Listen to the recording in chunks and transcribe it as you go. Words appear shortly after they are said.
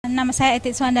Nama saya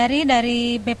Etik Suandari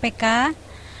dari BPK.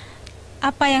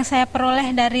 Apa yang saya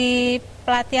peroleh dari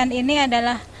pelatihan ini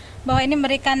adalah bahwa ini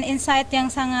memberikan insight yang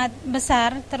sangat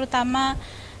besar, terutama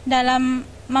dalam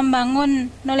membangun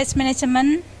knowledge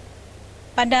management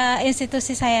pada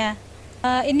institusi saya.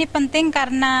 Ini penting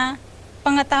karena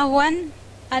pengetahuan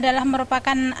adalah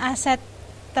merupakan aset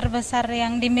terbesar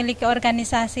yang dimiliki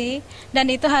organisasi, dan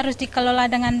itu harus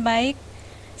dikelola dengan baik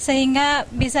sehingga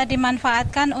bisa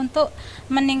dimanfaatkan untuk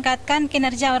meningkatkan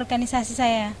kinerja organisasi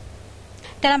saya.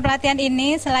 Dalam pelatihan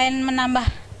ini, selain menambah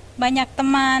banyak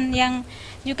teman yang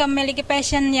juga memiliki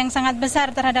passion yang sangat besar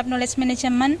terhadap knowledge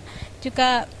management,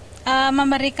 juga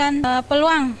memberikan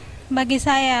peluang bagi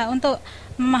saya untuk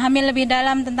memahami lebih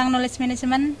dalam tentang knowledge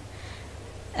management,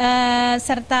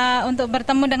 serta untuk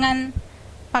bertemu dengan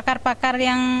pakar-pakar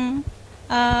yang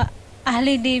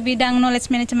ahli di bidang knowledge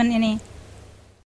management ini.